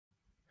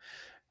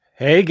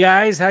Hey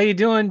guys, how you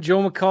doing?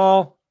 Joe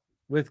McCall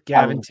with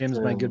Gavin Oh,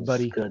 Timms, my good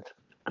buddy. good.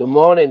 Good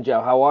morning,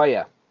 Joe. How are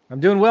you? I'm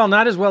doing well,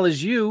 not as well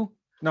as you.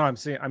 No, I'm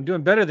saying I'm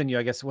doing better than you,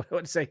 I guess what I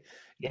would say.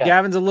 Yeah,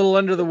 Gavin's a little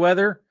under the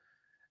weather.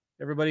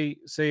 Everybody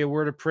say a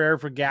word of prayer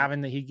for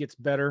Gavin that he gets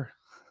better.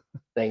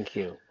 thank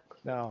you.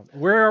 Now,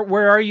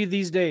 where are you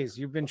these days?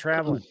 You've been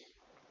traveling.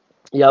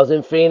 Yeah, I was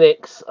in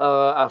Phoenix.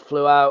 I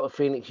flew out of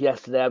Phoenix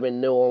yesterday. I'm in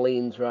New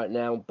Orleans right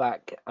now,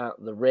 back at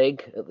the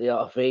rig at the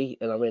RV,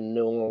 and I'm in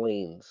New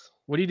Orleans.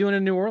 What are you doing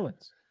in New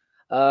Orleans?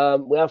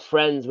 We have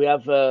friends. We're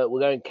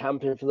going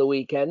camping for the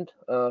weekend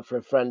for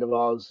a friend of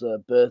ours'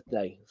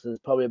 birthday. So there's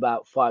probably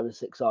about 5 or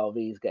 6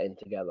 RVs getting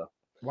together.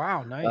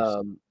 Wow,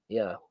 nice.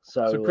 Yeah.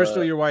 So So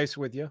Crystal, your wife's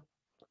with you.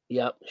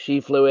 yeah, she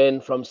flew in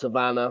from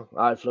Savannah.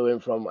 I flew in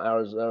from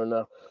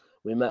Arizona.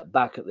 We met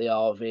back at the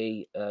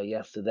RV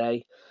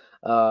yesterday.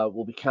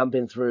 We'll be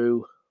camping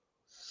through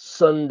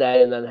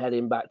Sunday and then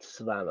heading back to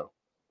Savannah.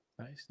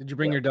 Nice. Did you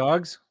bring Yeah. your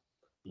dogs?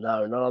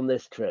 No, not on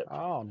this trip.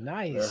 Oh, We're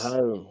nice.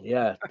 home.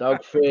 Yeah,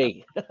 dog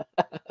free.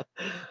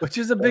 Which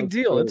is a big Dog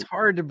deal. It's free.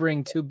 hard to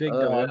bring two big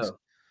Oh dogs. yeah,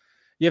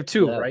 You have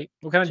two, yeah. right?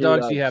 What kind of Two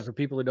dogs do you have dogs. for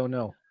people who don't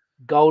know?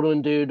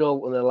 Golden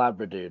Doodle and a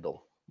Labradoodle.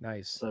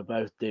 Nice. So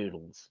both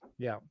doodles.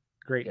 Yeah,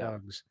 great Yeah.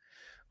 dogs.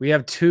 We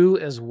have two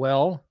as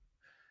well.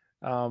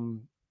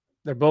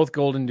 They're both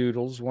golden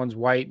doodles. One's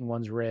white and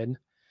one's red.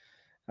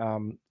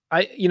 I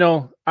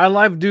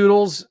love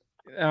doodles,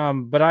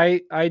 but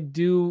I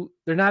do.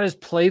 They're not as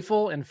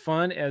playful and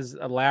fun as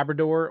a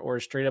Labrador or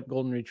a straight up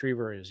golden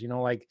retriever is.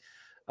 Like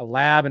a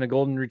lab and a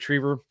golden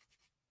retriever.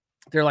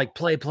 They're like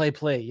play, play,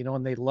 play.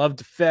 And they love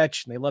to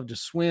fetch and they love to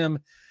swim.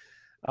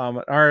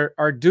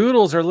 Our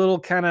doodles are a little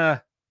kind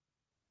of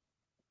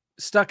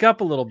stuck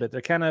up a little bit.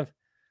 They're kind of,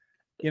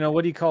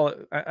 what do you call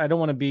it? I don't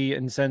want to be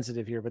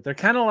insensitive here, but they're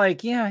kind of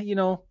like, yeah,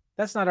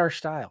 that's not our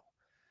style.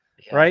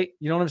 Yeah. Right?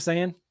 You know what I'm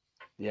saying?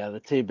 Yeah,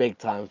 they're too big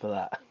time for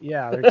that.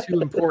 Yeah, they're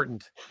too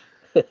important.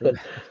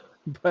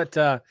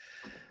 But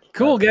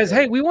cool, guys.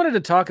 Hey, we wanted to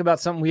talk about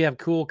something we have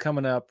cool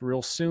coming up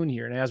real soon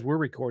here. And as we're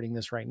recording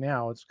this right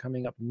now, it's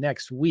coming up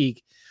next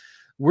week.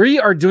 We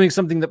are doing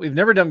something that we've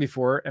never done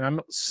before, and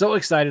I'm so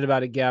excited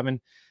about it, Gavin.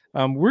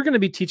 We're going to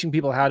be teaching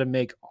people how to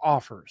make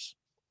offers.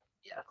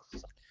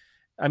 Yes.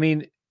 I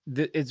mean,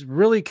 it's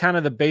really kind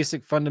of the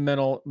basic,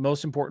 fundamental,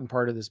 most important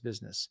part of this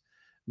business,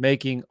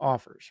 making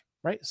offers,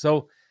 right?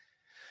 So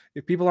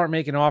if people aren't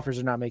making offers,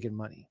 they're not making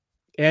money.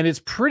 And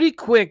it's pretty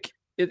quick.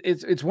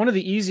 It's one of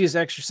the easiest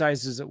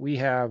exercises that we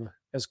have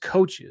as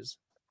coaches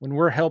when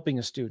we're helping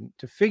a student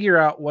to figure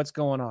out what's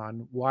going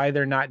on, why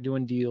they're not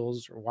doing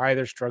deals or why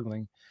they're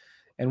struggling.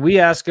 And we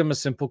ask them a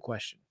simple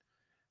question.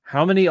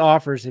 How many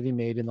offers have you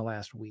made in the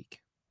last week?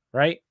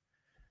 Right?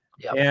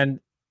 Yep. And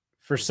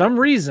for some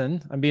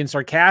reason, I'm being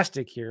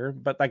sarcastic here,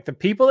 but like the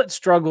people that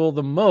struggle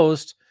the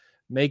most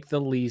make the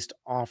least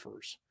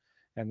offers.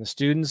 And the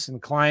students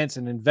and clients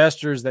and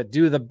investors that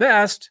do the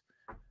best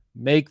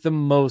make the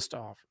most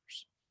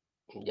offers.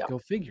 Yep. Go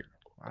figure.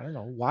 I don't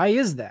know. Why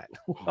is that?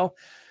 Well,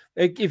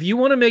 if you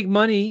want to make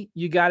money,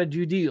 you got to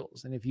do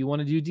deals. And if you want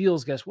to do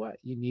deals, guess what?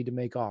 You need to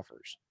make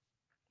offers.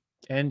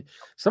 And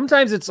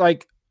sometimes it's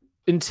like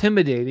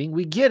intimidating.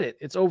 We get it.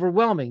 It's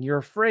overwhelming. You're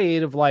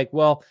afraid of like,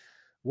 well,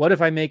 what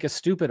if I make a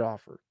stupid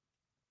offer?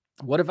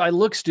 What if I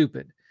look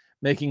stupid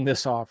making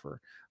this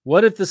offer?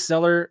 What if the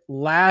seller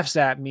laughs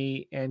at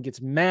me and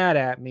gets mad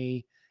at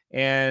me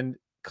and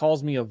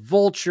calls me a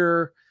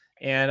vulture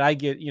and I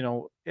get,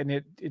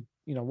 and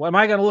what am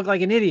I going to look like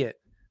an idiot?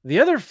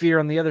 The other fear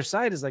on the other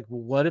side is like,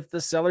 well, what if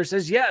the seller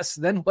says yes?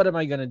 Then what am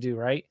I going to do?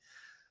 Right.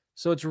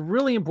 So it's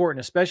really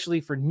important,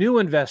 especially for new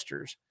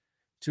investors,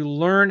 to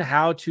learn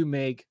how to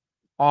make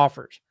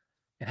offers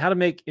and how to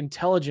make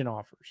intelligent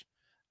offers.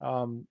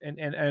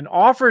 And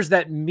offers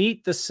that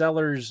meet the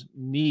seller's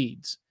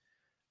needs,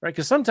 right?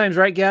 Because sometimes,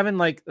 right, Gavin,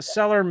 like the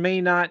seller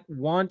may not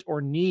want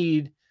or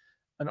need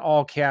an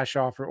all cash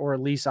offer or a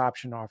lease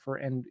option offer,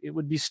 and it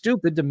would be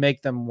stupid to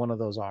make them one of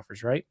those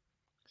offers, right?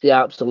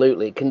 Yeah,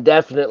 absolutely. It can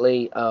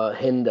definitely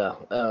hinder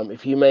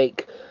if you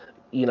make,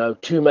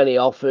 too many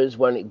offers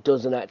when it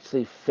doesn't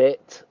actually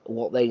fit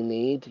what they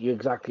need. You're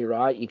exactly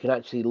right. You can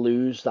actually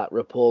lose that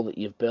rapport that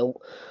you've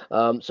built.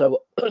 So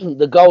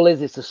the goal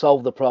is to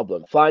solve the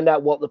problem. Find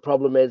out what the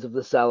problem is of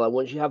the seller.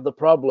 Once you have the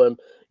problem,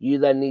 you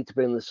then need to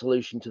bring the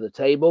solution to the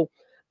table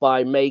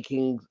by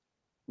making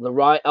the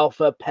right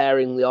offer,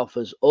 pairing the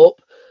offers up.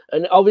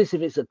 And obviously,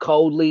 if it's a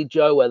cold lead,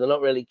 Joe, where they're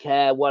not really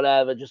care,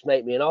 whatever, just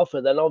make me an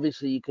offer, then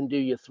obviously you can do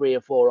your 3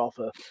 or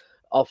 4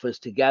 offers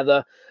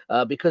together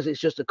because it's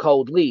just a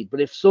cold lead.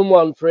 But if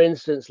someone, for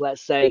instance,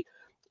 let's say,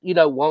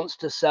 wants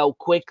to sell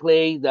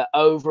quickly, they're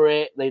over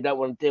it, they don't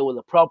want to deal with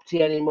the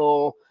property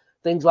anymore,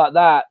 things like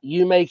that,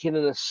 you making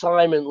an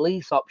assignment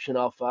lease option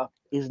offer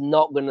is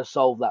not going to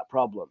solve that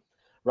problem.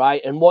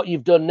 Right. And what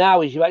you've done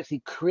now is you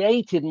actually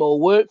created more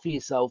work for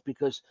yourself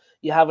because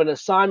you have an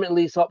assignment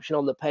lease option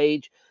on the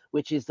page,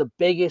 which is the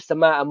biggest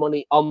amount of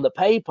money on the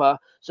paper.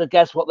 So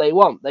guess what they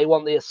want? They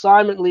want the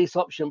assignment lease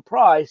option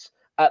price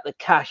at the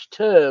cash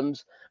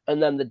terms,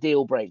 and then the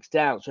deal breaks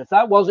down. So if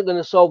that wasn't going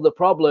to solve the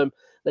problem,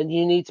 then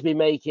you need to be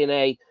making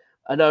a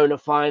an owner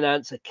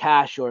finance, a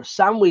cash, or a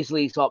sandwich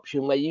lease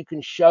option where you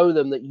can show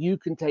them that you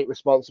can take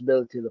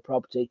responsibility of the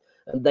property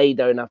and they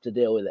don't have to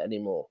deal with it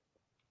anymore.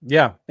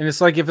 Yeah. And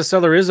it's like if a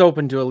seller is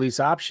open to a lease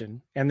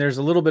option and there's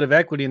a little bit of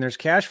equity and there's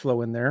cash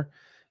flow in there,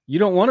 you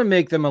don't want to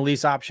make them a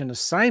lease option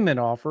assignment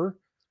offer.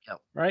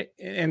 Yep. Right.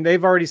 And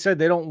they've already said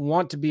they don't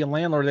want to be a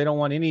landlord. They don't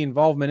want any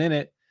involvement in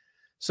it.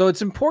 So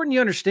it's important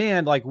you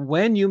understand like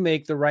when you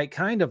make the right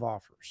kind of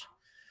offers.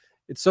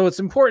 It's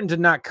important to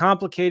not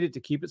complicate it,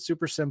 to keep it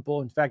super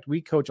simple. In fact, we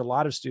coach a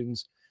lot of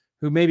students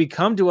who maybe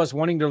come to us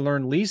wanting to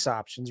learn lease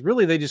options.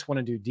 Really, they just want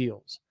to do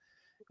deals.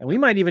 And we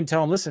might even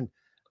tell them, listen,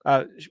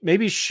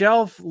 maybe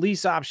shelf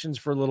lease options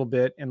for a little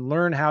bit and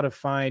learn how to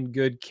find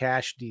good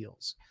cash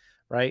deals,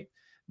 right?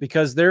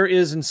 Because there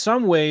is, in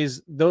some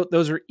ways,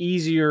 those are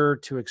easier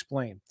to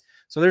explain.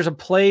 So there's a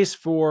place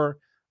for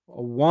a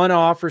one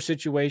offer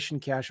situation,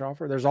 cash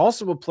offer. There's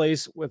also a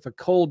place with a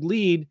cold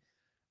lead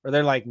where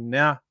they're like,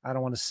 nah, I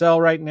don't want to sell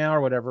right now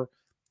or whatever.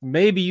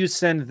 Maybe you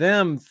send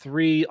them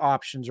 3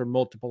 options or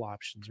multiple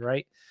options,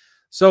 right?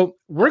 So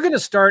we're going to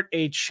start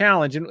a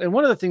challenge. And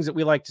one of the things that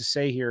we like to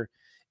say here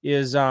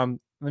is, let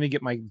me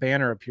get my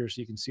banner up here so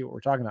you can see what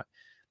we're talking about.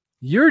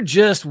 You're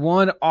just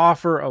one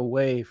offer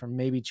away from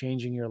maybe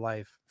changing your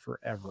life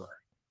forever.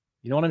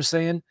 You know what I'm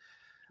saying?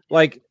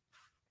 Like,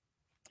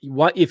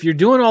 what if you're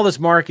doing all this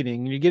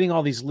marketing and you're getting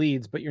all these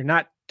leads, but you're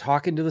not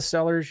talking to the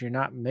sellers, you're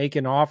not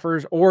making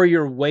offers, or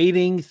you're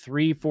waiting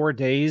 3-4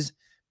 days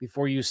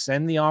before you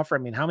send the offer? I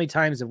mean, how many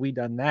times have we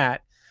done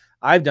that?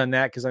 I've done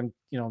that because I'm,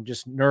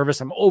 just nervous.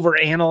 I'm over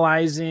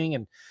analyzing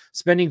and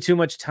spending too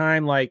much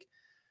time like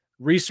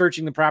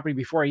researching the property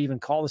before I even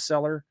call the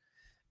seller.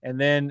 And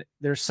then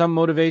there's some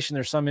motivation,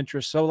 there's some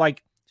interest. So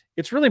like,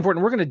 it's really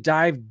important. We're going to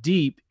dive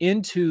deep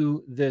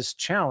into this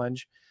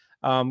challenge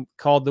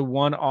called the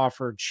One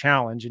Offer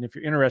Challenge. And if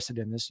you're interested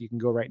in this, you can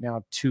go right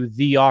now to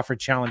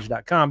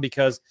theofferchallenge.com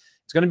because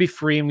it's going to be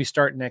free and we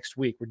start next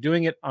week. We're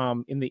doing it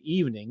in the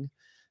evening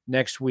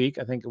next week,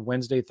 I think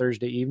Wednesday,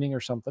 Thursday evening or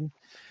something.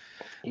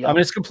 Yep.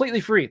 It's completely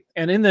free.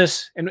 And in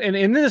this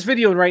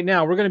video right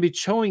now, we're going to be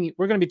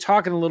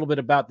talking a little bit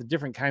about the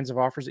different kinds of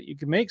offers that you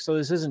can make. So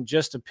this isn't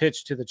just a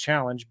pitch to the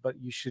challenge, but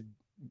you should,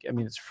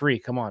 it's free.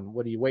 Come on.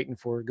 What are you waiting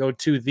for? Go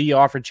to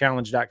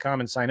theofferchallenge.com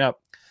and sign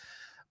up.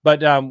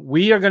 But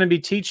we are going to be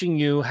teaching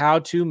you how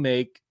to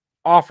make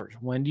offers.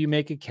 When do you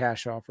make a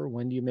cash offer?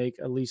 When do you make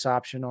a lease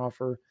option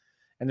offer?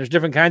 And there's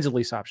different kinds of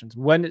lease options.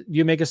 When do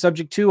you make a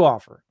subject to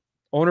offer,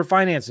 owner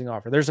financing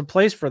offer? There's a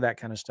place for that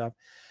kind of stuff.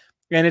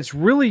 And it's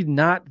really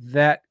not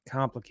that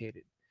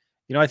complicated.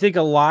 I think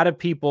a lot of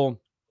people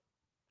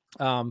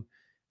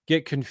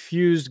get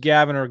confused,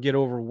 Gavin, or get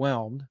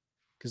overwhelmed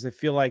because they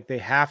feel like they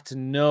have to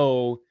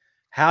know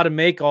how to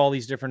make all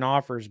these different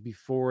offers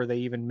before they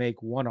even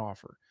make one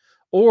offer.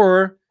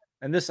 Or,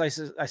 and this I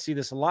see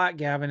this a lot,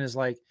 Gavin, is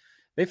like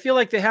they feel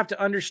like they have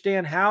to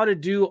understand how to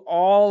do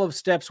all of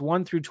steps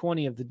 1 through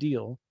 20 of the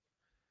deal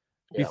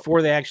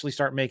before they actually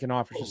start making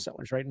offers to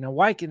sellers, right? Now,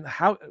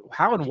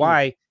 how and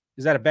why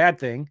is that a bad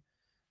thing?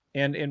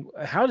 And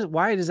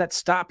why does that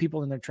stop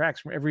people in their tracks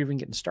from ever even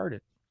getting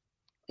started?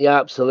 Yeah,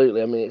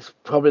 absolutely. I mean, it's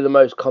probably the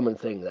most common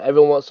thing that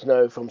everyone wants to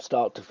know from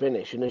start to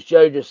finish. And as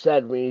Joe just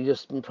said, you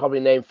just probably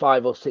name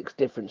 5 or 6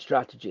 different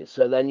strategies.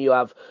 So then you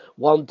have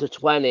 1 to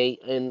 20,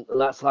 and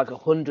that's like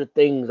 100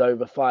 things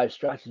over 5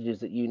 strategies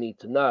that you need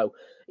to know.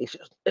 It's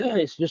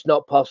just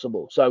not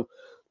possible. So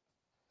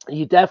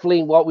you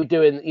definitely, what we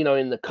do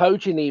in the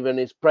coaching even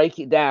is break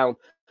it down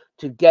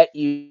to get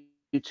you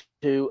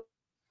to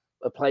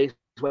a place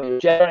where you're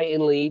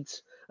generating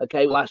leads.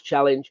 Okay, last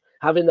challenge,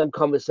 having them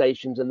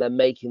conversations and then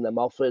making them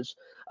offers.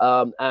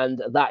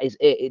 And that is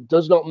it. It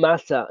does not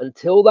matter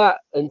until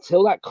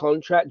that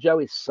contract, Joe,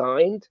 is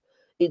signed.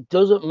 It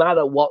doesn't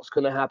matter what's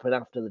going to happen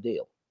after the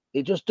deal.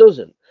 It just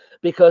doesn't.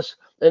 Because,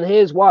 and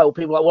here's why,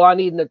 people are like, well, I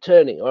need an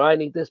attorney, or I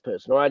need this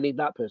person, or I need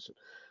that person.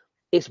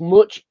 It's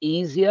much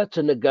easier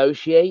to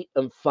negotiate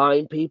and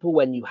find people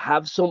when you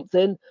have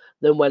something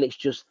than when it's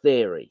just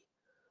theory.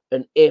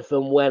 And if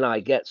and when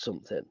I get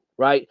something,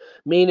 right?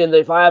 Meaning that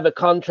if I have a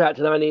contract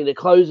and I need a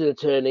closing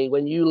attorney,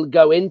 when you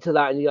go into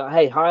that and you're like,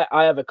 hey, hi,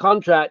 I have a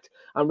contract,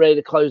 I'm ready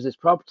to close this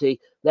property,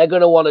 they're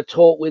going to want to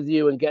talk with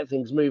you and get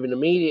things moving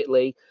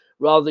immediately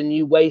rather than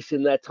you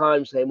wasting their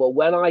time saying, well,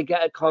 when I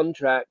get a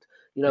contract,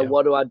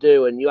 what do I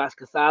do? And you ask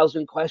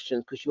 1,000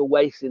 questions because you're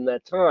wasting their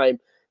time.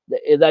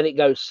 Then it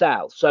goes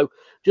south. So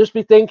just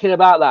be thinking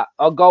about that.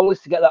 Our goal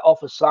is to get that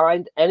offer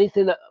signed.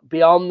 Anything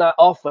beyond that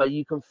offer,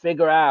 you can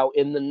figure out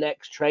in the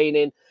next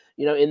training,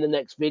 in the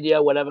next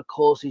video, whatever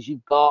courses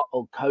you've got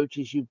or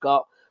coaches you've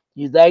got.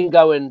 You then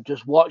go and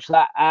just watch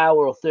that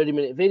hour or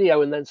 30-minute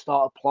video and then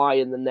start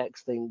applying the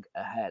next thing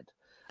ahead.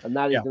 And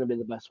that is going to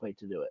be the best way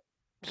to do it.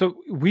 So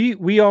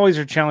we always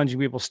are challenging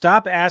people.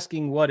 Stop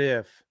asking what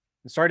if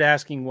and start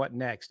asking what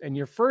next. And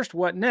your first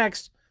what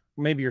next,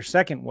 maybe your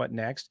second what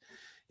next,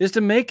 is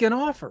to make an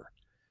offer.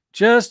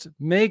 Just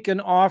make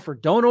an offer.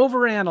 Don't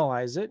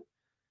overanalyze it.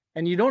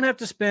 And you don't have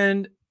to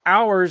spend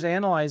hours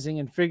analyzing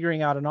and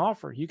figuring out an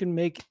offer. You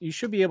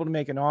should be able to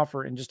make an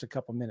offer in just a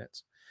couple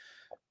minutes.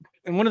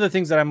 And one of the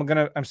things that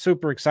I'm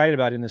super excited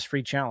about in this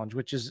free challenge,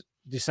 which is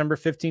December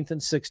 15th and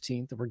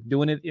 16th, we're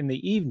doing it in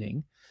the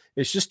evening.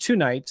 It's just 2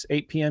 nights,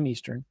 8 p.m.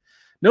 Eastern.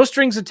 No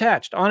strings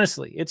attached.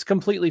 Honestly, it's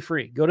completely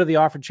free. Go to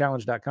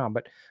theofferchallenge.com.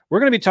 But we're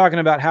going to be talking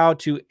about how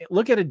to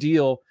look at a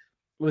deal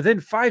within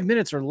 5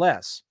 minutes or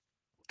less,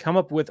 come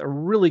up with a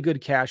really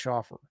good cash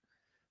offer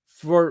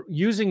for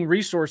using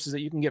resources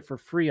that you can get for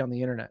free on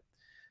the internet.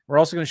 We're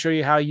also going to show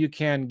you how you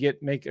can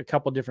make a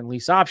couple different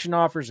lease option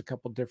offers, a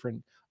couple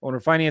different owner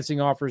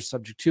financing offers,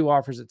 subject to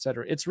offers,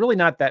 etc. It's really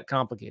not that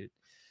complicated.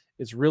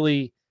 It's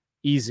really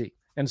easy.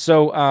 And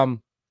so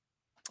I'm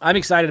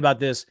excited about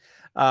this.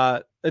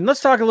 And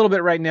let's talk a little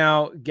bit right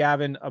now,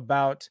 Gavin,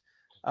 about,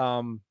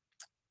 let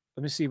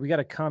me see. We got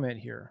a comment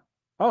here.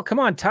 Oh, come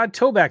on. Todd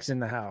Toback's in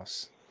the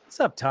house. What's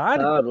up, Todd?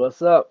 Todd,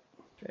 what's up?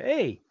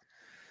 Hey.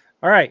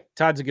 All right.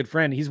 Todd's a good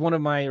friend. He's one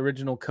of my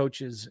original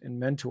coaches and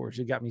mentors.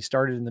 He got me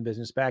started in the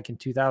business back in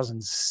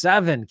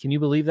 2007. Can you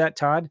believe that,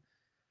 Todd?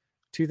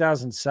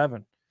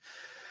 2007.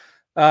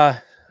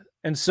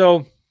 And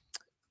so,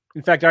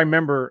 in fact, I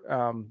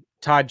remember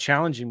Todd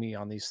challenging me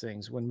on these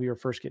things when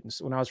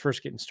I was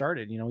first getting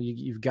started. You know,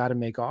 you've got to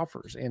make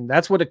offers, and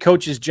that's what a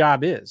coach's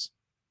job is.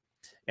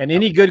 And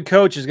any good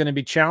coach is going to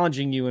be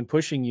challenging you and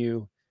pushing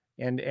you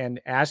and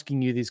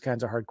asking you these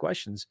kinds of hard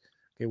questions.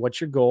 Okay,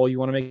 what's your goal? You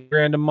want to make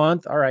 $1,000 a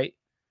month? All right.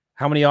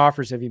 How many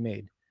offers have you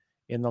made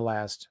in the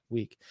last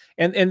week?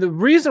 And the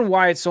reason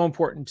why it's so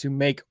important to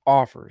make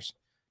offers,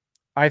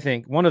 I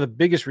think one of the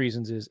biggest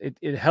reasons is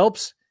it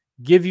helps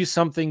give you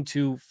something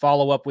to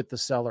follow up with the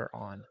seller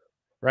on,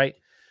 right?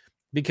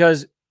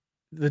 Because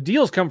the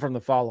deals come from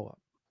the follow-up.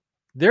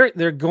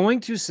 They're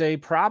going to say,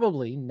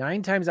 probably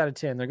 9 times out of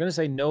 10, they're going to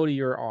say no to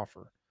your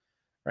offer,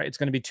 right? It's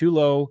going to be too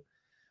low.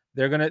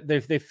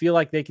 They feel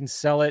like they can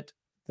sell it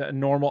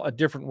a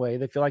different way.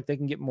 They feel like they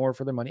can get more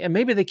for their money, and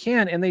maybe they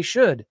can, and they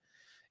should.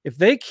 If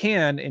they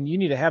can, and you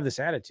need to have this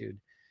attitude,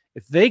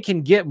 if they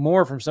can get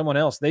more from someone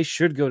else, they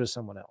should go to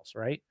someone else,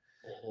 right?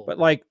 But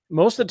like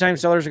most of the time,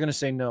 sellers are going to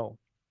say no,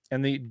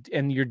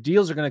 and your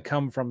deals are going to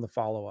come from the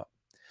follow-up.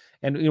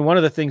 And you know, one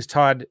of the things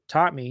Todd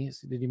taught me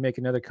is, did he make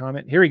another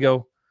comment? Here we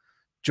go.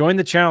 Join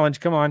the challenge.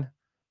 Come on.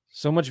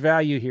 So much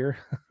value here.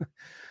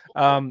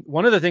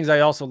 One of the things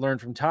I also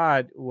learned from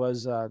Todd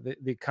was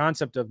the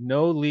concept of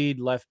no lead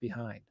left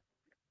behind.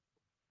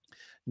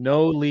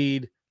 No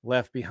lead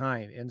left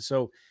behind. And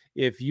so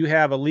if you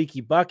have a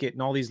leaky bucket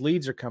and all these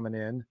leads are coming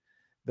in,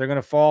 they're going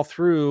to fall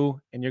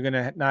through and you're going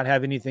to not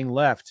have anything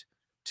left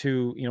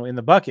in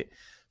the bucket.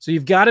 So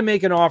you've got to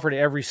make an offer to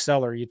every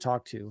seller you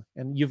talk to,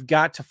 and you've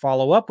got to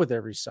follow up with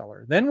every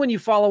seller. Then when you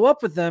follow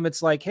up with them,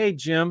 it's like, hey,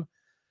 Jim,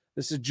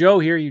 this is Joe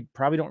here. You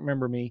probably don't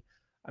remember me.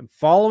 I'm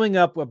following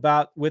up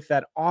with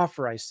that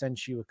offer I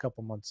sent you a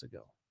couple months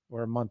ago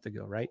or a month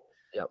ago, right?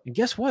 Yep. And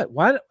guess what?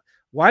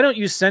 Why don't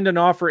you send an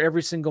offer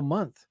every single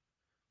month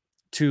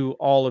to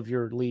all of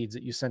your leads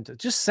that you sent to?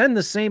 Just send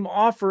the same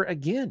offer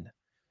again,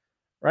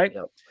 right?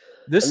 Yep.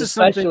 This and is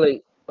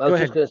something. I was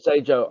just going to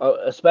say, Joe,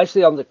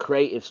 especially on the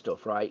creative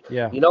stuff, right?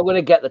 Yeah. You're not going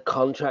to get the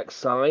contract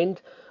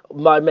signed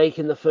by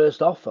making the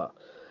first offer,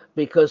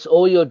 because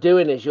all you're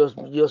doing is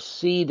you're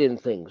seeding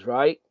things,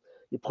 right?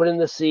 You're putting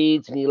the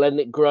seeds and you're letting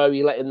it grow.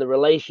 You're letting the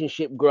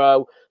relationship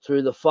grow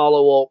through the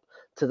follow-up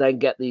to then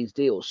get these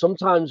deals.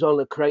 Sometimes on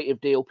a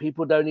creative deal,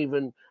 people have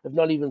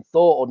not even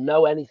thought or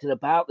know anything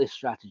about this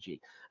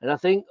strategy. And I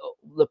think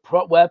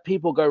where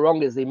people go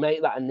wrong is they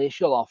make that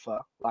initial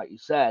offer, like you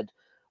said,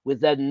 with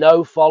then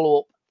no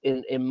follow-up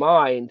in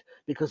mind,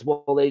 because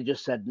they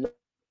just said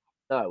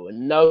no,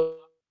 and no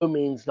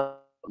means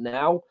not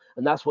now,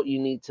 and that's what you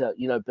need to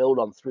build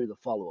on through the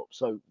follow-up.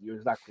 So you're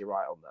exactly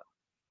right on that.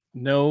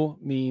 No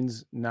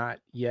means not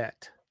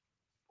yet.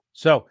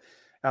 So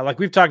like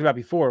we've talked about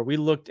before, we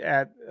looked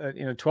at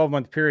in a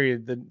 12-month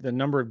period the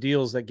number of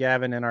deals that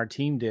Gavin and our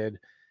team did,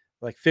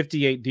 like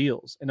 58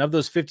 deals, and of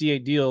those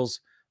 58 deals,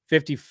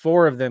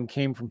 54 of them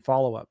came from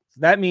follow-up.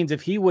 That means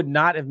if he would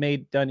not have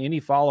done any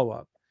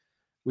follow-up,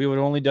 we would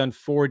have only done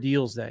 4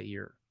 deals that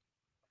year.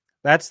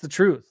 That's the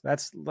truth.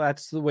 That's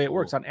the way it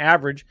works. On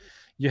average,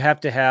 you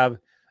have to have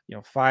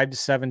 5 to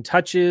 7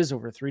 touches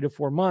over 3 to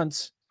 4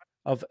 months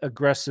of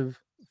aggressive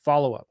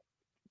follow-up.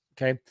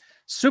 Okay.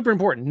 Super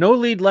important. No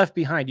lead left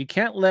behind. You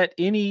can't let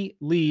any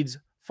leads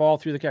fall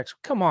through the cracks.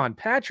 Come on,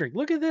 Patrick.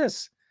 Look at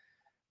this.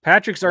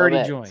 Patrick's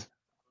already joined.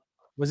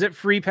 Was it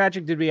free,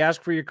 Patrick? Did we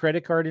ask for your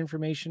credit card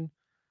information?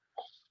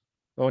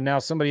 Oh, now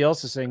somebody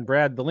else is saying,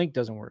 Brad, the link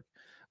doesn't work.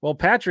 Well,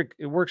 Patrick,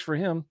 it works for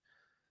him.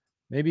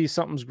 Maybe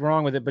something's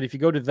wrong with it. But if you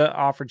go to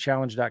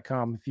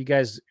theofferchallenge.com, if you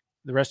guys,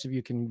 the rest of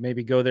you can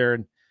maybe go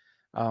there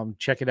and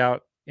check it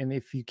out. And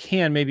if you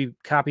can, maybe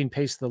copy and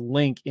paste the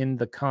link in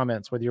the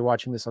comments, whether you're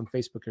watching this on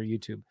Facebook or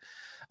YouTube.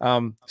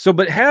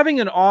 But having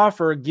an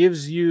offer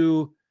gives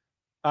you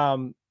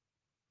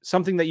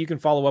something that you can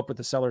follow up with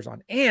the sellers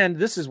on. And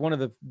this is one of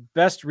the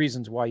best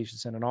reasons why you should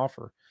send an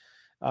offer,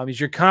 is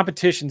your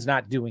competition's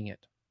not doing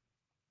it.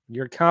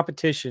 Your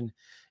competition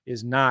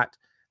is not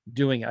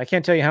doing it. I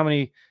can't tell you how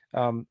many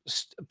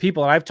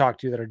people that I've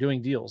talked to that are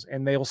doing deals,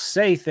 and they'll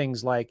say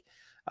things like,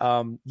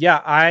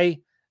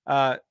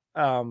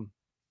 I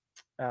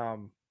forgot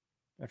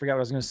what I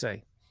was going to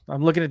say.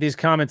 I'm looking at these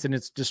comments and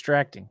it's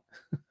distracting.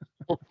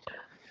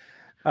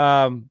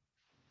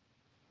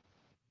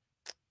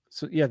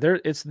 So yeah,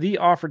 it's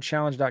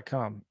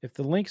theofferchallenge.com. If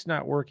the link's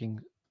not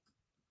working,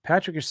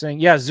 Patrick is saying,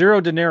 yeah,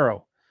 $0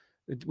 dinero.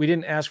 We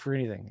didn't ask for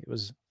anything. It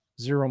was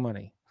zero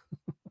money.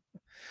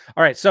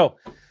 All right. So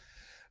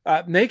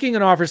making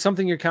an offer is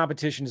something your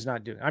competition is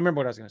not doing. I remember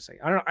what I was going to say.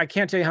 I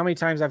can't tell you how many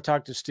times I've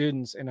talked to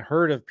students and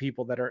heard of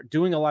people that are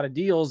doing a lot of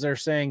deals. They're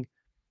saying,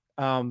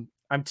 I'm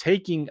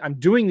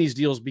doing these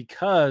deals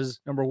because,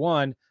 number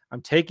one,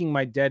 I'm taking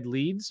my dead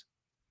leads.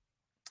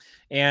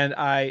 And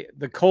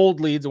the cold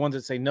leads, the ones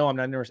that say, no, I'm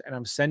not interested, and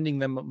I'm sending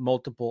them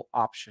multiple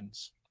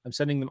options. I'm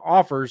sending them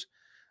offers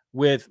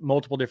with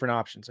multiple different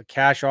options, a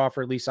cash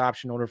offer, lease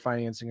option, owner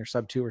financing, or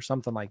sub 2 or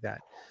something like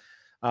that.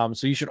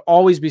 So you should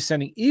always be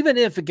sending, even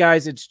if,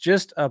 guys, it's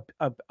just a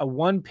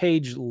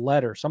one-page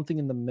letter, something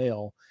in the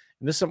mail.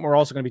 And this is something we're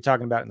also going to be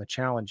talking about in the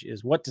challenge,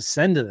 is what to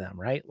send to them,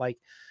 right? Like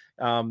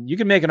you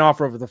can make an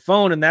offer over the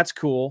phone, and that's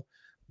cool.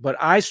 But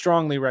I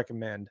strongly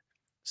recommend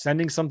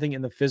sending something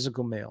in the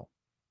physical mail.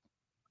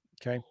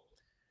 Okay.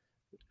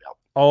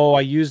 Oh,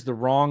 I used the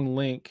wrong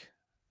link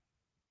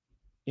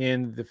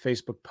in the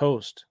Facebook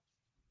post.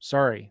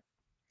 Sorry.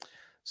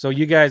 So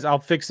you guys, I'll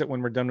fix it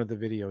when we're done with the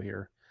video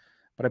here.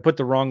 But I put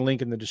the wrong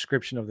link in the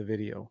description of the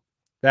video.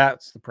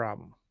 That's the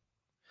problem.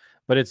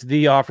 But it's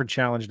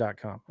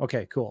theofferchallenge.com.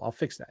 Okay, cool. I'll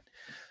fix that.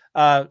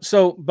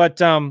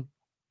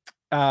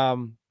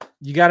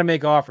 You got to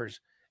make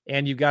offers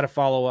and you got to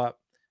follow up,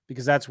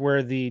 because that's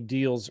where the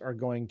deals are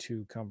going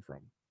to come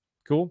from.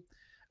 Cool.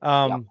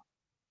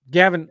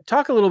 Gavin,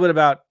 talk a little bit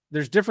about,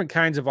 there's different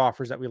kinds of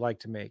offers that we like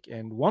to make.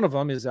 And one of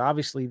them is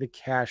obviously the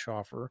cash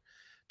offer.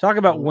 Talk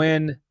about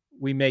when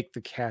we make the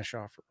cash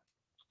offer.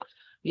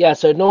 Yeah.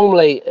 So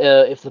normally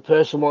if the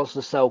person wants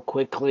to sell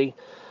quickly,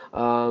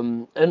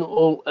 and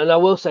I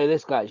will say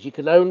this, guys, you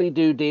can only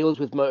do deals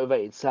with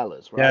motivated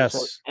sellers, right? Yes.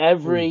 So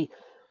every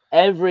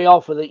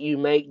offer that you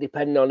make,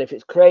 depending on if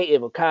it's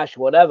creative or cash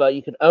or whatever,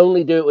 you can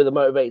only do it with a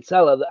motivated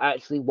seller that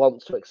actually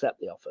wants to accept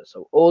the offer.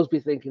 So always be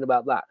thinking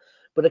about that.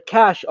 But a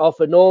cash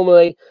offer,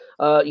 normally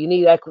they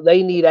need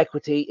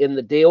equity in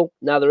the deal.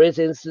 Now, there is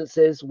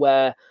instances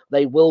where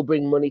they will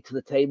bring money to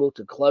the table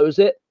to close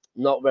it,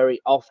 not very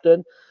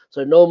often.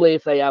 So normally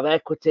if they have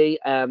equity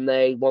and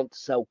they want to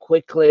sell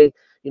quickly,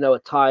 a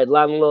tired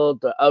landlord,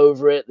 they're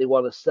over it, they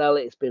want to sell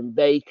it, it's been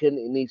vacant,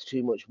 it needs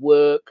too much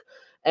work,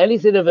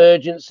 anything of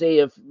urgency,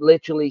 of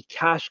literally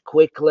cash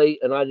quickly,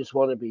 and I just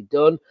want to be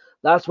done,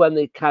 that's when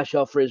the cash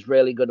offer is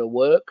really going to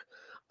work.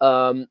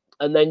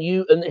 And then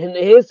and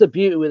here's the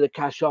beauty with a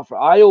cash offer.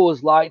 I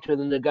always liked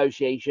with a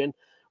negotiation,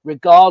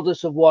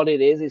 regardless of what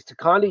it is to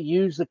kind of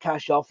use the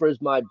cash offer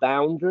as my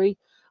boundary,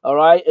 all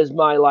right, as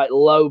my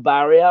low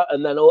barrier,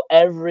 and then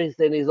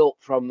everything is up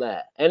from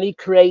there. Any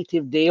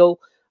creative deal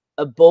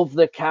above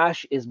the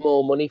cash is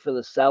more money for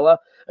the seller,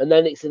 and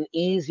then it's an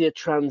easier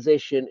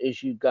transition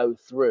as you go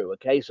through.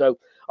 Okay, so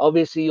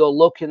obviously you're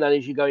looking at,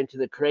 as you go into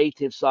the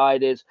creative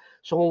side, is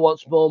someone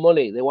wants more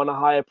money, they want a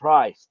higher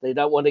price, they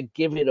don't want to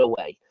give it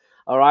away.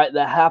 All right,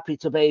 they're happy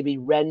to maybe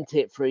rent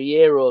it for a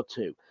year or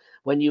two.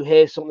 When you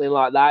hear something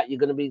like that, you're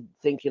going to be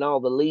thinking, oh,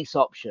 the lease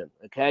option.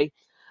 Okay,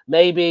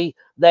 maybe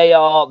they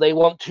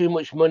want too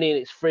much money and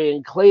it's free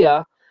and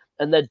clear,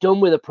 and they're done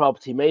with the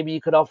property. Maybe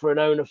you could offer an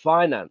owner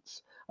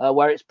finance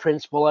where it's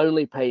principal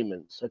only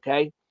payments,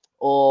 okay,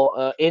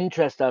 or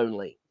interest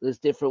only. There's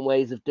different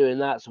ways of doing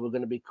that, so we're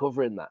going to be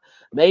covering that.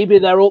 Maybe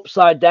they're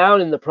upside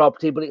down in the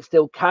property, but it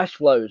still cash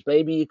flows.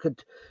 Maybe you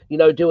could,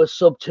 do a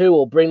sub 2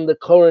 or bring the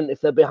current.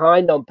 If they're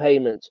behind on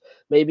payments,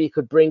 maybe you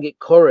could bring it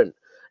current.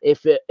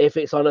 If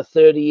it's on a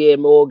 30-year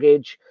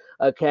mortgage,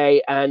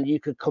 okay, and you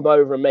could come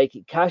over and make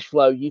it cash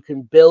flow, you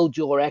can build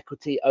your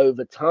equity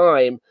over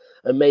time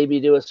and maybe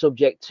do a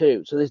subject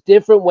to. So there's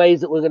different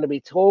ways that we're going to be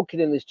talking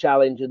in this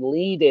challenge and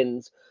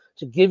lead-ins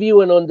to give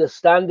you an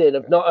understanding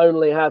of not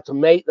only how to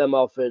make them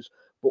offers,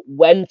 but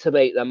when to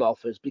make them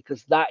offers,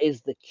 because that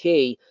is the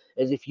key.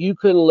 Is if you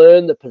can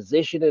learn the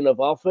positioning of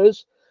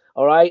offers,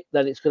 all right,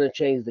 then it's going to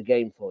change the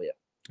game for you.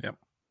 Yep.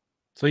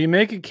 So you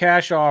make a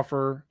cash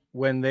offer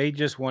when they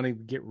just want to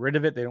get rid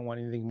of it. They don't want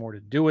anything more to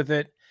do with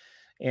it.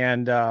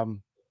 And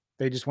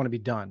they just want to be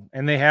done.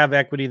 And they have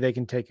equity. They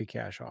can take a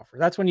cash offer.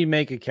 That's when you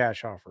make a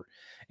cash offer.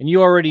 And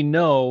you already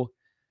know,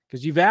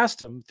 because you've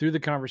asked them through the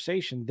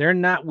conversation, they're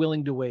not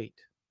willing to wait.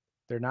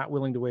 They're not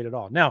willing to wait at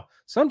all. Now,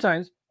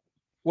 sometimes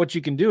what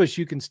you can do is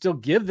you can still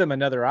give them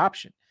another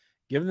option.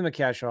 Give them a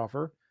cash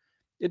offer.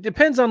 It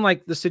depends on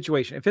the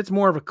situation. If it's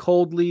more of a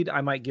cold lead,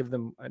 I might give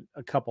them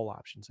a couple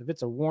options. If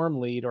it's a warm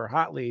lead or a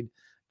hot lead,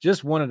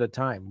 just one at a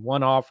time,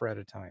 one offer at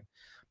a time.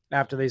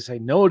 After they say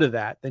no to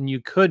that, then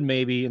you could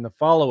maybe in the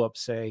follow-up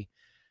say,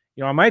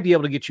 I might be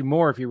able to get you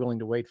more if you're willing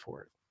to wait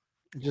for it,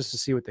 just to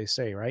see what they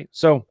say, right?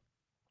 So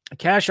a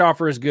cash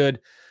offer is good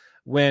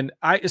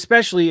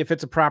especially if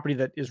it's a property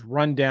that is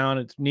run down,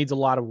 it needs a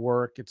lot of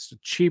work, it's a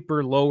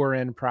cheaper, lower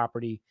end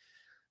property.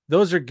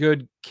 Those are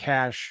good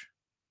cash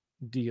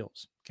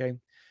deals, okay?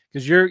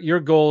 Because your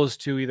goal is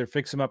to either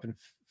fix them up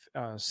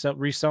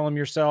resell them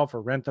yourself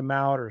or rent them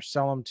out or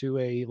sell them to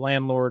a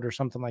landlord or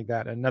something like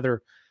that.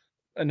 Another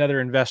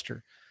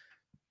investor.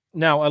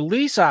 Now, a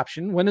lease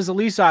option, when is a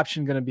lease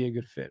option going to be a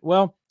good fit?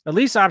 Well, a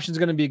lease option is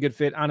going to be a good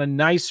fit on a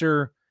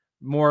nicer,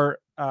 more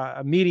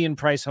a median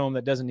price home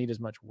that doesn't need as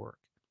much work.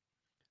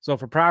 So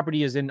if a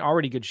property is in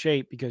already good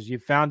shape because you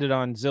found it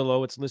on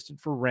Zillow, it's listed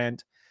for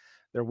rent,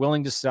 they're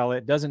willing to sell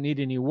it, doesn't need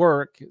any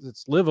work,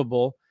 it's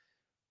livable,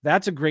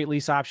 that's a great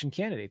lease option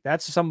candidate.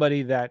 That's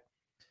somebody that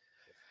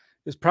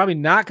is probably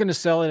not going to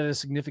sell it at a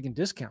significant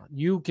discount.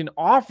 You can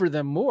offer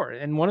them more.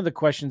 And one of the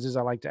questions is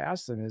I like to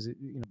ask them is,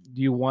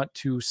 do you want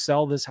to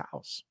sell this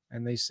house?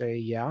 And they say,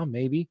 yeah,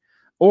 maybe.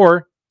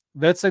 Or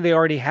let's say they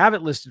already have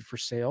it listed for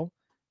sale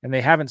and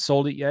they haven't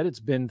sold it yet. It's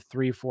been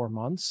 3-4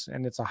 months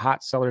and it's a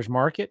hot seller's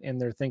market. And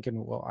they're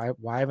thinking, well,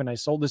 why haven't I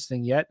sold this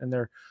thing yet? And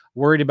they're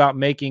worried about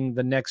making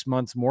the next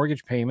month's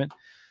mortgage payment.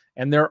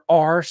 And there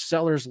are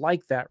sellers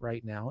like that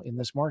right now in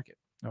this market.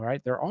 All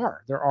right. There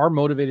are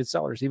motivated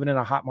sellers, even in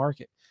a hot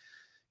market.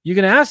 You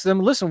can ask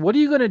them, listen, what are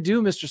you going to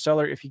do, Mr.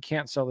 Seller, if you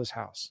can't sell this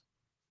house?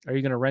 Are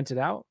you going to rent it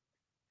out?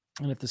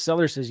 And if the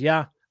seller says,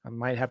 yeah, I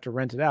might have to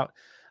rent it out,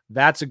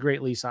 that's a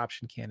great lease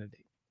option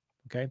candidate.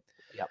 Okay.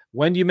 Yep.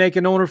 When do you make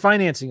an owner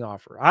financing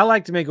offer? I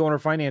like to make owner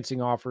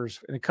financing offers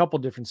in a couple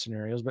different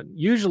scenarios, but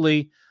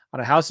usually on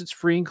a house that's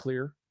free and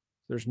clear,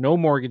 there's no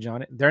mortgage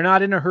on it, they're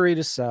not in a hurry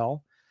to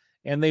sell,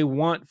 and they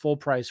want full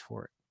price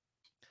for it.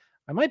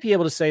 I might be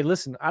able to say,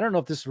 listen, I don't know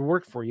if this would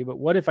work for you, but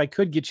what if I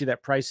could get you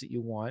that price that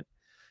you want?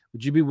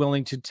 Would you be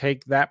willing to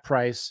take that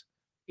price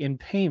in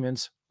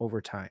payments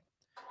over time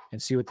and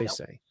see what they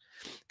say?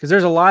 Because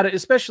there's a lot of,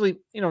 especially,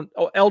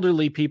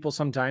 elderly people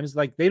sometimes,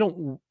 like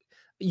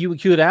you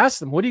could ask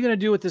them, what are you going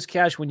to do with this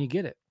cash when you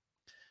get it?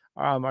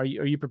 Are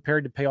you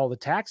prepared to pay all the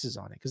taxes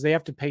on it? Because they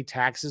have to pay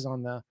taxes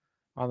on the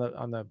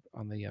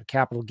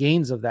capital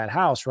gains of that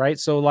house, right?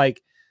 So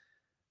like,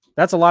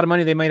 that's a lot of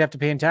money they might have to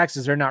pay in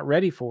taxes they're not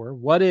ready for.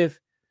 What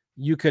if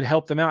you could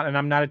help them out? And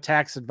I'm not a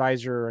tax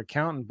advisor or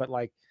accountant, but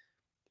like,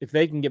 if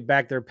they can get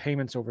back their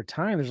payments over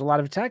time, there's a lot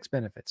of tax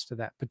benefits to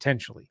that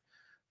potentially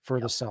for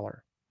the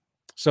seller.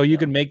 So you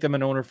can make them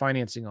an owner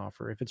financing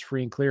offer. If it's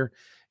free and clear,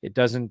 it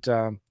doesn't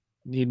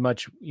need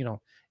much,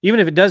 even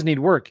if it does need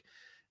work,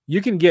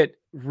 you can get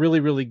really,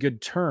 really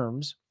good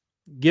terms,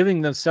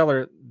 giving the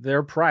seller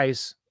their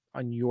price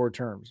on your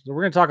terms. So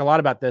we're going to talk a lot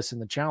about this in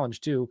the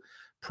challenge too,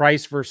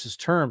 price versus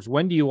terms.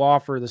 When do you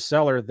offer the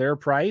seller their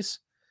price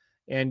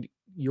and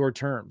your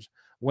terms?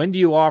 When do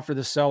you offer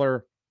the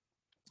seller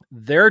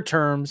their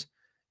terms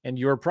and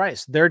your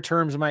price? Their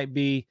terms might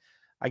be,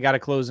 I got to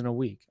close in a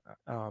week.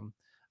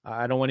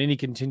 I don't want any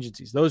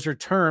contingencies. Those are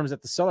terms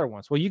that the seller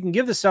wants. Well, you can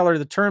give the seller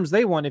the terms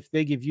they want if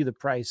they give you the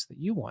price that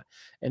you want.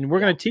 And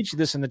we're going to teach you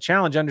this in the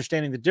challenge,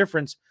 understanding the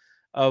difference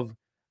of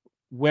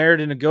where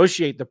to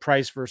negotiate the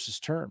price versus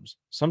terms.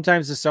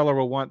 Sometimes the seller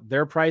will want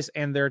their price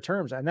and their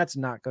terms, and that's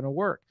not going to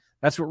work.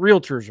 That's what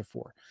realtors are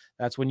for.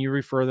 That's when you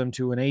refer them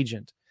to an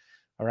agent.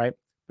 All right.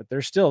 But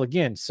there's still,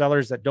 again,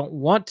 sellers that don't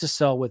want to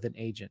sell with an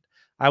agent.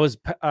 I was,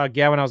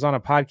 Gavin, I was on a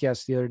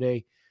podcast the other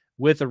day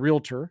with a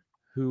realtor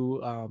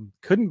who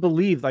couldn't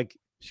believe, like,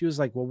 she was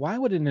like, well, why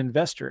would an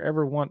investor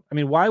ever want,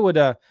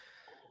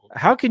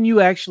 how can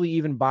you actually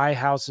even buy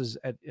houses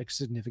at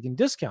significant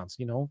discounts,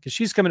 because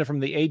she's coming from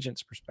the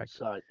agent's perspective.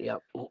 So, yeah.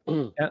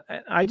 And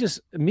I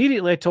just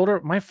immediately, I told her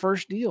my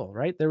first deal,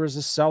 right? There was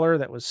a seller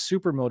that was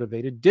super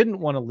motivated, didn't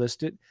want to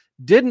list it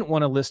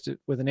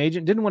with an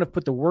agent, didn't want to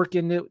put the work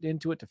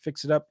into it to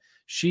fix it up.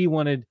 She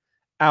wanted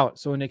out.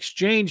 So in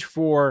exchange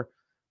for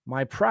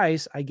my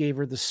price, I gave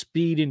her the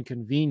speed and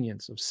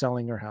convenience of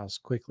selling her house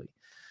quickly.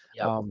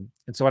 Yep.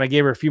 And so when I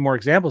gave her a few more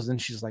examples, then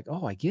she's like,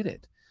 oh, I get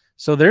it.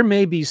 So there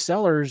may be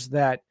sellers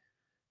that,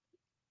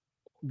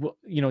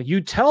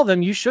 you tell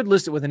them you should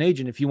list it with an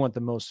agent if you want the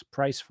most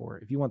price for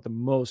it, if you want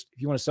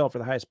to sell it for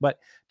the highest. But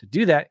to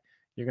do that,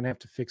 you're going to have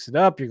to fix it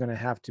up. You're going to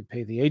have to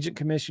pay the agent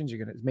commissions.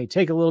 It may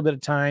take a little bit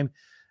of time.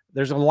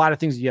 There's a lot of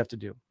things that you have to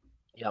do.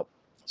 Yep.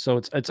 So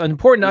it's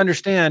important to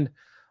understand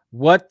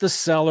what the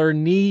seller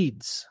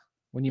needs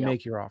when you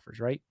make your offers,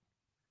 right?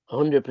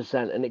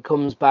 100%. And it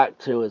comes back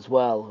to, as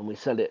well, and we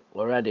said it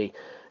already,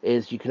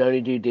 is you can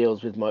only do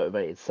deals with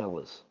motivated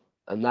sellers.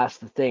 And that's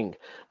the thing.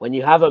 When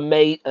you have an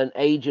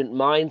agent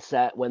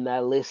mindset when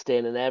they're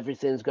listing and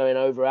everything's going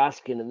over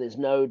asking and there's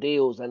no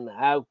deals, and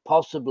how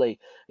possibly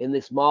in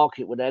this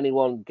market would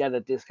anyone get a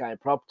discounted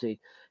property,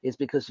 is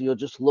because you're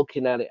just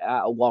looking at it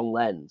out of one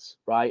lens,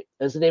 right?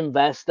 As an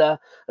investor,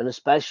 and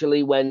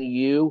especially when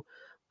you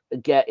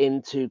get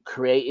into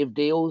creative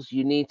deals,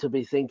 you need to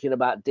be thinking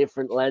about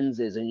different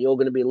lenses, and you're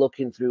going to be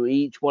looking through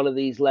each one of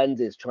these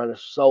lenses trying to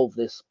solve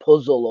this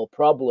puzzle or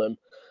problem.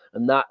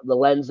 And that the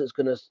lens that's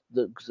going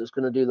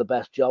to do the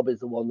best job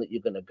is the one that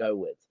you're going to go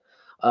with.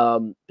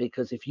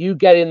 Because if you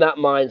get in that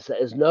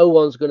mindset, as no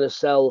one's going to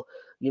sell,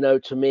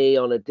 to me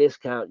on a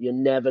discount, you're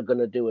never going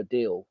to do a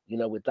deal,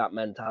 with that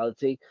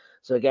mentality.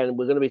 So again,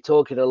 we're going to be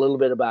talking a little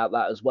bit about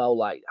that as well,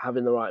 like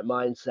having the right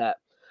mindset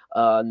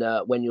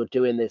when you're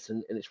doing this.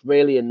 And it's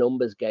really a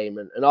numbers game.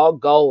 And our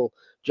goal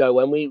Joe,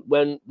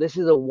 when this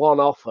is a one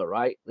offer,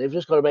 right? They've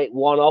just got to make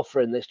one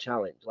offer in this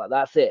challenge. Like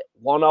that's it,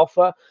 one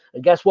offer.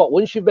 And guess what?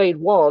 Once you've made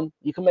one,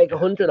 you can make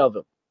 100 of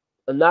them.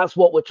 And that's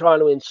what we're trying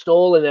to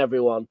install in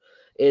everyone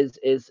is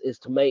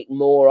to make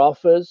more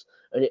offers.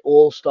 And it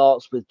all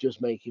starts with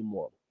just making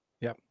one.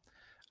 Yep.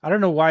 I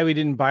don't know why we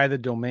didn't buy the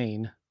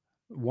domain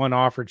One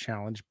Offer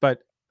Challenge,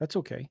 but that's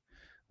okay.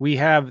 We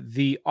have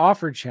the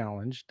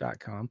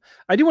offerchallenge.com.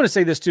 I do want to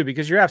say this too,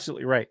 because you're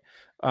absolutely right.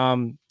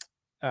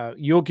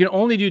 You can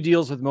only do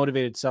deals with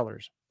motivated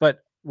sellers,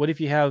 but what if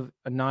you have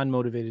a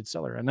non-motivated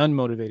seller, an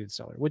unmotivated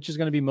seller, which is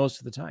going to be most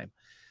of the time?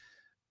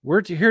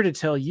 We're here to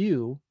tell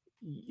you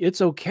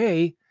it's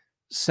okay.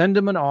 Send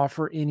them an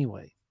offer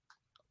anyway.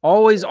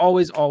 Always,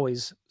 always,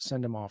 always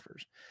send them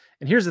offers.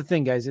 And here's the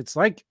thing, guys. It's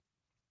like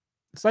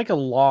a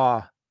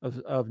law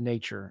of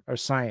nature or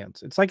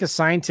science. It's like a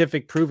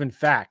scientific proven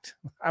fact.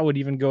 I would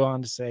even go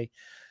on to say,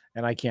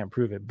 and I can't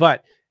prove it,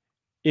 but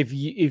if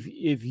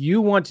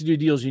you want to do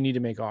deals, you need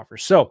to make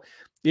offers. So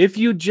if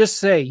you just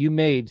say you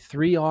made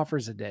 3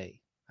 offers a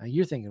day,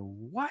 you're thinking,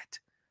 what?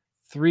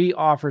 3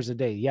 offers a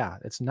day? Yeah,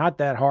 it's not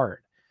that hard.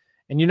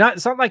 And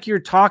it's not like you're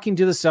talking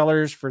to the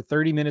sellers for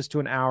 30 minutes to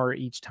an hour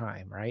each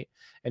time, right?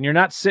 And you're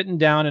not sitting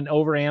down and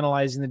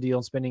overanalyzing the deal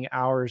and spending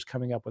hours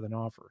coming up with an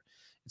offer.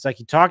 It's like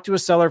you talk to a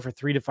seller for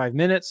 3 to 5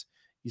 minutes,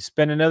 you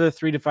spend another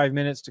 3 to 5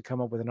 minutes to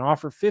come up with an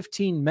offer,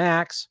 15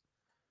 max,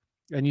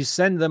 and you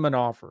send them an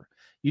offer.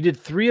 You did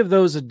 3 of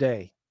those a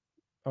day.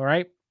 All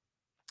right.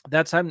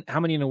 That's how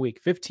many in a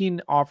week?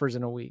 15 offers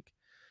in a week.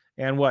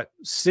 And what?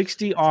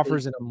 60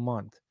 offers in a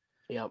month.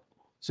 Yep.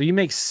 So you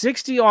make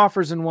 60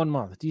 offers in 1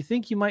 month. Do you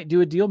think you might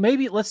do a deal?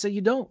 Maybe. Let's say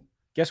you don't.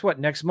 Guess what?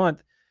 Next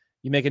month,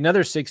 you make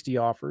another 60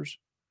 offers.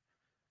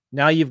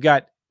 Now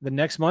the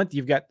next month,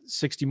 you've got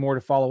 60 more to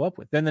follow up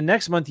with. Then the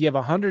next month, you have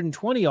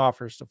 120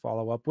 offers to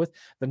follow up with.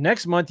 The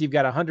next month, you've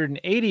got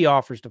 180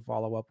 offers to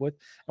follow up with.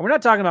 And we're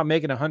not talking about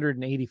making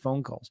 180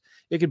 phone calls.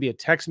 It could be a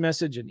text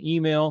message, an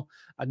email,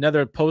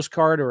 another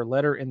postcard or a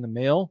letter in the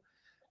mail.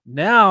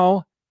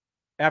 Now,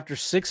 after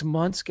 6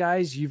 months,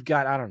 guys, you've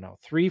got, I don't know,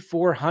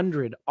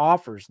 300-400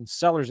 offers and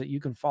sellers that you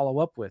can follow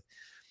up with.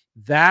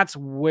 That's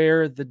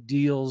where the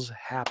deals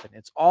happen.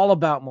 It's all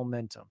about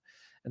momentum.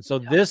 And so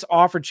this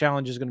offer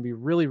challenge is going to be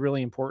really,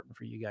 really important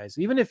for you guys.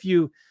 Even if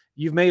you've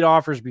made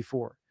offers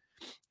before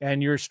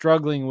and you're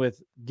struggling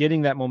with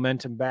getting that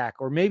momentum back,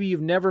 or maybe you've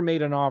never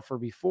made an offer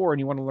before and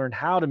you want to learn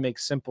how to make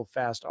simple,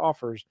 fast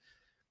offers.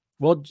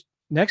 Well,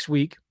 next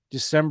week,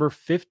 December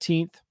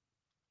 15th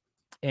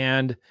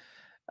and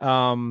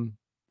 15th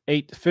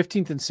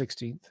and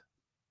 16th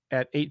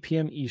at 8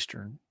 p.m.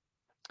 Eastern,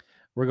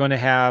 we're going to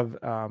have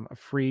a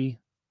free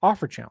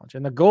offer challenge.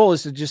 And the goal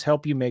is to just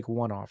help you make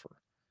one offer.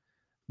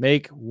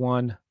 Make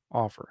one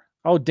offer.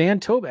 Oh, Dan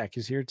Toback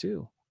is here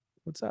too.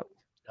 What's up?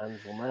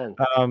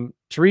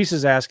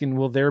 Teresa's asking,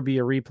 will there be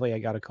a replay? I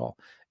got a call.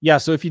 Yeah.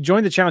 So if you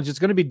join the challenge, it's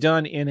going to be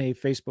done in a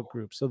Facebook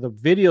group. So the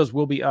videos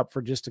will be up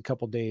for just a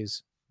couple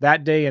days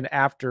that day. And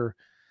after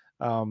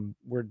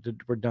we're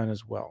done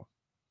as well.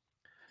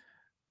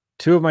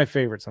 2 of my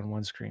favorites on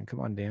one screen.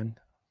 Come on, Dan.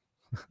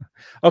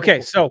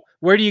 Okay. So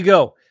where do you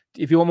go?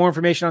 If you want more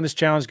information on this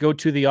challenge, go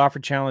to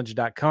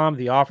theofferchallenge.com,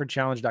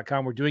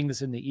 theofferchallenge.com. We're doing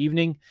this in the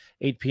evening,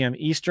 8 p.m.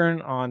 Eastern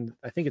on,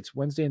 I think it's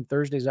Wednesday and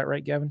Thursday. Is that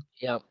right, Gavin?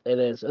 Yeah, it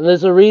is. And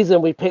there's a reason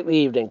we pick the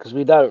evening, because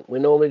we don't. We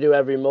normally do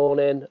every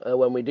morning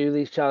when we do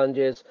these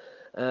challenges,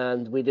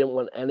 and we didn't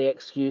want any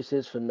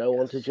excuses for no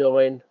one to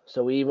join.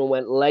 So we even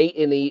went late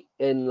on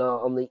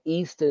the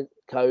Eastern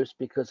Coast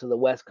because of the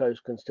West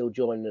Coast can still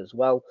join as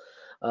well.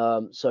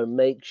 So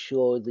make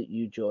sure that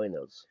you join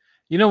us.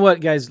 You know what,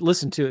 guys,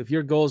 listen to, if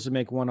your goal is to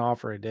make one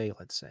offer a day,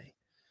 let's say,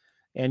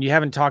 and you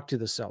haven't talked to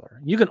the seller,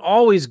 you can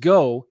always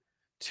go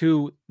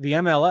to the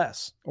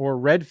MLS or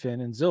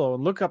Redfin and Zillow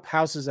and look up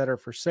houses that are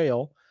for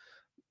sale.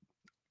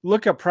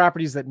 Look up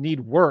properties that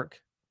need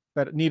work,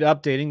 that need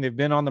updating. They've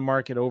been on the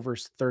market over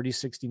 30,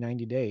 60,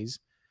 90 days,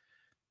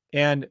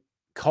 and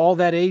call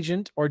that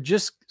agent or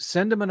just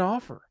send them an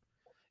offer.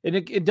 And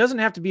it doesn't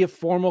have to be a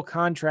formal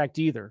contract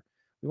either.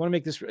 We want to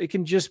make this, it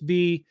can just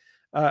be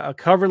a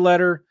cover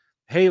letter.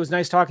 Hey, it was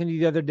nice talking to you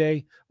the other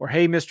day. Or,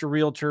 hey, Mr.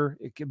 Realtor,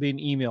 it could be an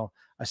email.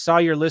 I saw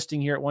your listing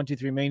here at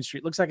 123 Main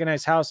Street. Looks like a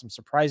nice house. I'm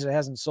surprised it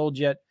hasn't sold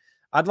yet.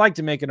 I'd like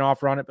to make an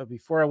offer on it, but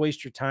before I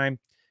waste your time,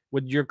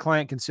 would your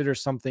client consider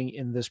something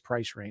in this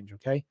price range?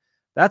 Okay.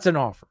 That's an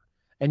offer.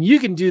 And you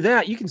can do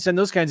that. You can send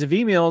those kinds of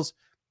emails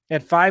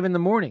at 5 in the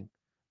morning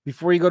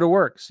before you go to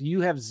work. So you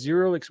have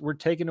we're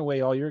taking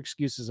away all your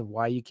excuses of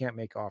why you can't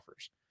make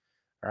offers.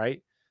 All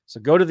right.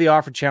 So go to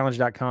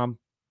theofferchallenge.com.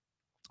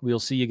 We'll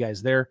see you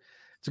guys there.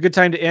 It's a good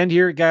time to end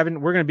here, Gavin.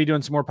 We're going to be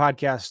doing some more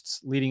podcasts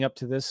leading up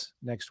to this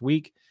next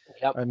week.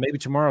 Yep. Maybe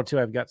tomorrow too.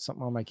 I've got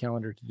something on my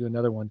calendar to do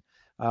another one.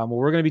 Well,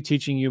 we're going to be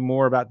teaching you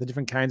more about the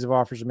different kinds of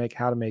offers to make,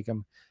 how to make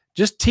them.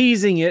 Just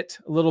teasing it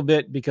a little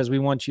bit because we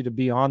want you to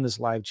be on this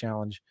live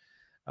challenge.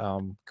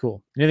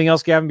 Cool. Anything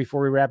else, Gavin,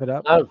 before we wrap it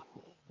up? No.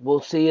 We'll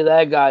see you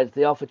there, guys.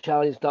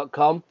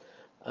 Theofferchallenge.com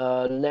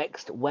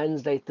next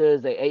Wednesday,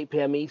 Thursday, 8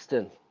 p.m.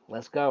 Eastern.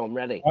 Let's go. I'm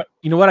ready.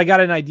 You know what? I got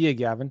an idea,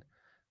 Gavin.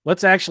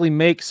 let's actually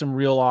make some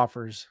real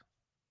offers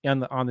on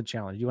the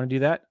challenge. You want to do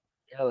that?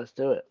 Yeah, let's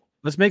do it.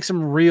 Let's make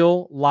some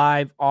real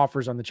live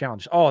offers on the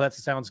challenge. Oh, that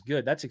sounds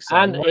good. That's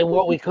exciting. And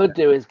what we could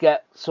do is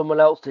get someone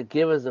else to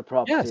give us the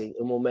property, Yes.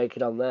 and we'll make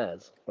it on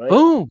theirs. Right?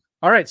 Boom.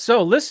 All right.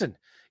 So listen,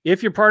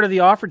 if you're part of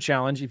the offer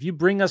challenge, if you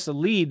bring us a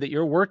lead that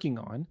you're working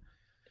on,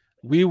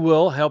 we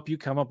will help you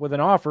come up with an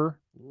offer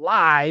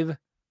live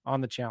on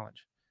the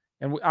challenge.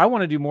 And I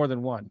want to do more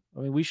than one.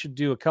 I mean, we should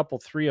do a couple,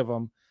 3 of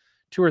them,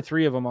 2 or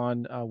 3 of them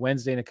on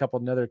Wednesday, and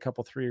another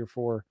couple, 3 or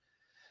 4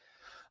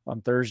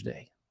 on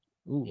Thursday.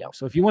 Ooh. Yep.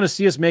 So if you want to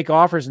see us make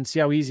offers and see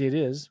how easy it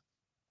is,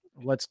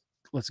 let's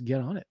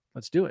get on it.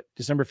 Let's do it.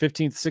 December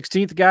 15th,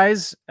 16th,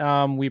 guys.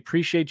 We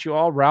appreciate you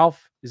all.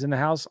 Ralph is in the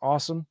house.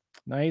 Awesome.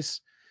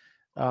 Nice.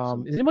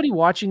 Awesome. Is anybody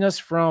watching us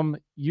from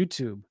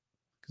YouTube?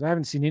 Because I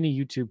haven't seen any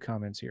YouTube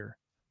comments here.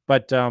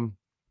 But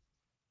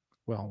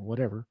well,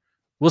 whatever.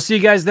 We'll see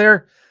you guys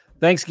there.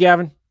 Thanks,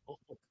 Gavin. All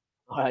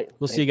right.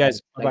 We'll see you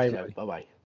guys. Bye-bye. Bye-bye.